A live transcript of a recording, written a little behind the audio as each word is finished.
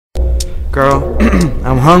Girl,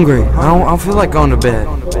 I'm hungry. I don't feel like going to bed.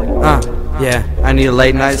 Yeah, I need a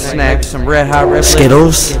late night snack, some red hot riblets.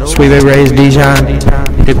 Skittles, Sweet Baby Ray's Dijon.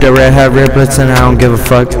 Dip the red hot riblets and I don't give a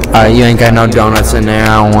fuck. You ain't got no donuts in there,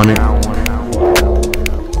 I don't want it.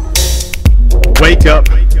 Wake up,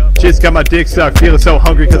 just got my dick sucked. Feeling so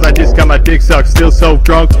hungry cause I just got my dick sucked. Still so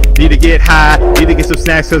drunk, need to get high. Need to get some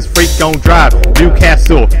snacks cause freak gon' drive.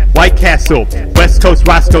 Newcastle, White Castle, West Coast,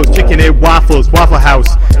 chicken and waffles, Waffle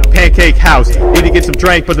House, Pancake House. Need to get some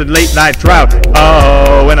drink for the late night drought.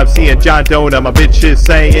 Oh, and I'm seeing John Donut. My bitch is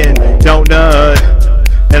saying donut,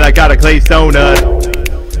 and I got a glazed donut.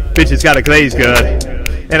 Bitches got a glaze good,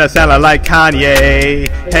 and I sound like Kanye.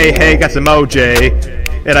 Hey, got some OJ.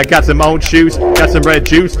 And I got some orange juice, got some red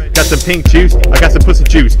juice, got some pink juice, I got some pussy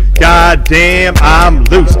juice. God damn, I'm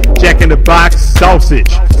loose. Jack in the Box sausage.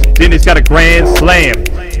 Then it's got a grand slam.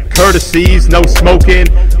 Courtesies, no smoking.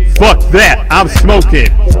 Fuck that, I'm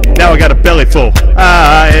smoking. Now I got a belly full.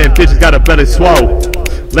 And bitches got a belly swole.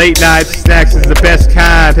 Late night snacks is the best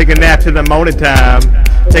kind. Take a nap to the morning time.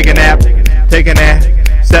 Take a nap.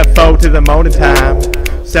 Step 4 to the morning time.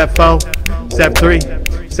 Step 4, step 3.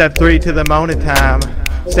 Step 3 to the morning time.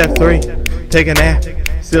 Step 3, take a nap.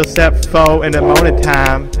 Still step 4 in the morning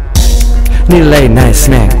time. Need a late night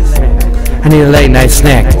snack. I need a late night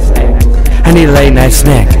snack. I need a late night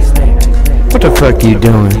snack. What the fuck you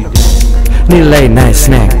doing? Need a late night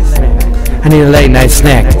snack. I need a late night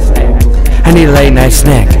snack. I need a late night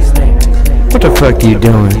snack. What the fuck you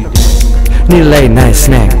doing? Need a late night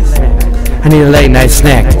snack. I need a late night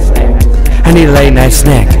snack. I need a late night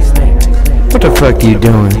snack. What the fuck you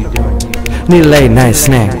doing? Need a late night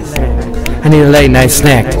snack. I need a late night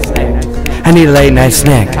snack. I need a late night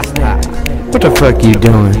snack. What the fuck you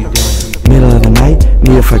doing? Middle of the night,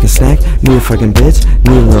 need a fucking snack, need a fucking bitch,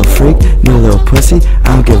 need a little freak, need a little pussy,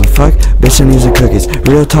 I don't give a fuck, bitch I need some cookies,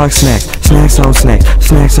 real talk snacks, snacks on snacks,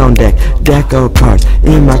 snacks on deck, deck of cards,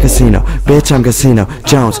 in my casino, bitch I'm Casino,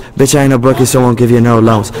 Jones, bitch I ain't no bookie so won't give you no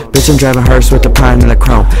loans, bitch I'm driving hearse with the pine and the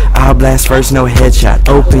chrome, I'll blast first no headshot,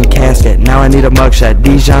 open casket, now I need a mugshot,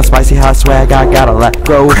 Dijon spicy hot swag, I gotta let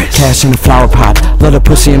go, cash in the flower pot, let a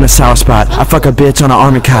pussy in the sour spot, I fuck a bitch on an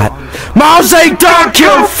army cot, Mosaic dog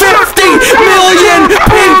killed 50 million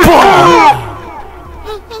people!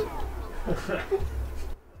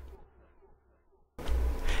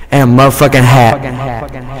 And a motherfucking hat.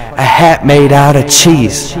 A hat made out of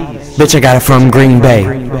cheese. Bitch, I got it from Green Bay.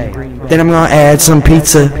 Then I'm gonna add some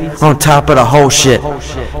pizza on top of the whole shit.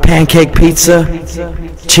 Pancake pizza,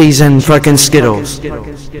 cheese and fucking Skittles.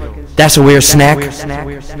 That's a weird snack.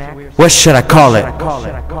 What should I call it?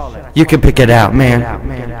 You can pick it out,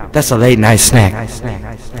 man. That's a late night snack.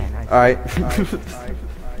 Alright.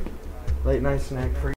 Late night snack for